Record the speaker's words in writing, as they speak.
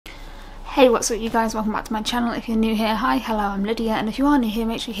Hey, what's up you guys, welcome back to my channel. If you're new here, hi, hello, I'm Lydia, and if you are new here,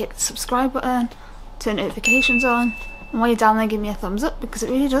 make sure you hit the subscribe button, turn notifications on, and while you're down there give me a thumbs up because it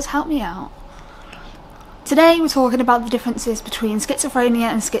really does help me out. Today we're talking about the differences between schizophrenia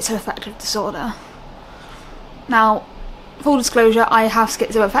and schizoaffective disorder. Now, full disclosure, I have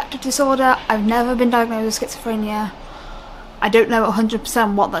schizoaffective disorder. I've never been diagnosed with schizophrenia. I don't know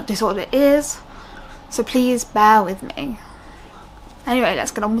 100% what that disorder is, so please bear with me. Anyway, let's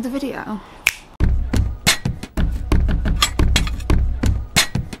get on with the video.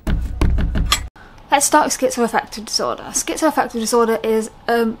 Let's start with schizoaffective disorder. Schizoaffective disorder is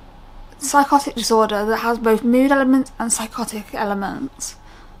a psychotic disorder that has both mood elements and psychotic elements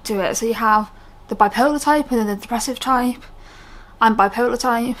to it. So you have the bipolar type and then the depressive type. I'm bipolar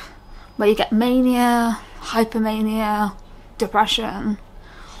type, where you get mania, hypermania, depression,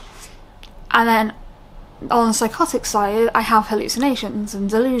 and then on the psychotic side, I have hallucinations and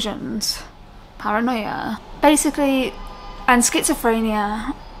delusions, paranoia. Basically, and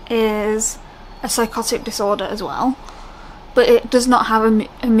schizophrenia is a psychotic disorder as well, but it does not have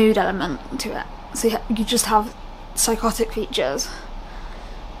a mood element to it. So you just have psychotic features,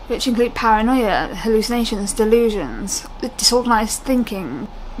 which include paranoia, hallucinations, delusions, disorganized thinking,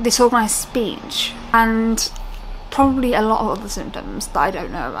 disorganized speech, and probably a lot of other symptoms that I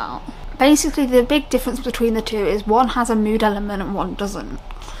don't know about. Basically, the big difference between the two is one has a mood element and one doesn't.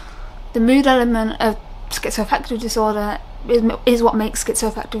 The mood element of schizoaffective disorder is what makes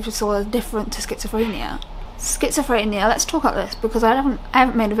schizoaffective disorder different to schizophrenia. Schizophrenia, let's talk about this because I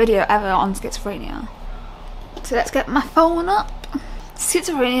haven't made a video ever on schizophrenia. So let's get my phone up.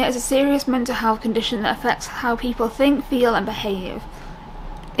 Schizophrenia is a serious mental health condition that affects how people think, feel and behave.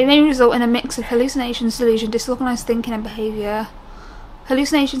 It may result in a mix of hallucinations, delusion, disorganized thinking and behaviour.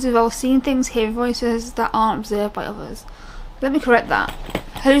 Hallucinations involve seeing things, hearing voices that aren't observed by others. Let me correct that.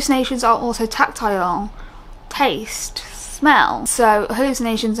 Hallucinations are also tactile, taste, smell. So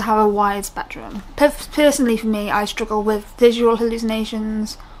hallucinations have a wide spectrum. Personally for me, I struggle with visual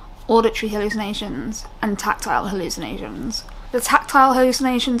hallucinations, auditory hallucinations and tactile hallucinations. The tactile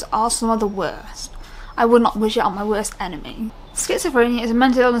hallucinations are some of the worst. I would not wish it on my worst enemy. Schizophrenia is a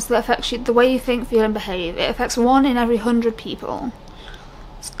mental illness that affects the way you think, feel and behave. It affects 1 in every 100 people.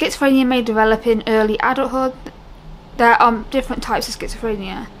 Schizophrenia may develop in early adulthood. There are different types of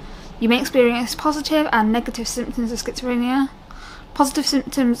schizophrenia. You may experience positive and negative symptoms of schizophrenia. Positive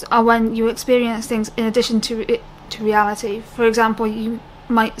symptoms are when you experience things in addition to reality. For example, you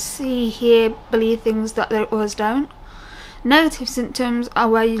might see, hear, believe things that others don't. Negative symptoms are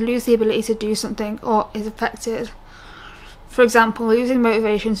where you lose the ability to do something or is affected. For example, losing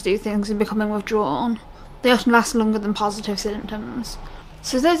motivation to do things and becoming withdrawn. They often last longer than positive symptoms.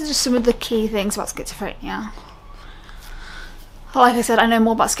 So those are just some of the key things about schizophrenia. Like I said, I know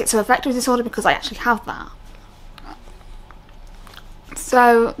more about schizoaffective disorder because I actually have that.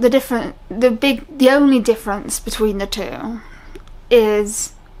 So the only difference between the two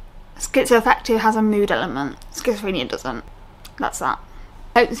is schizoaffective has a mood element, schizophrenia doesn't. That's that.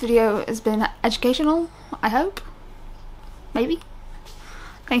 I hope this video has been educational, I hope. Maybe.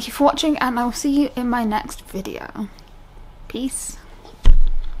 Thank you for watching and I will see you in my next video. Peace.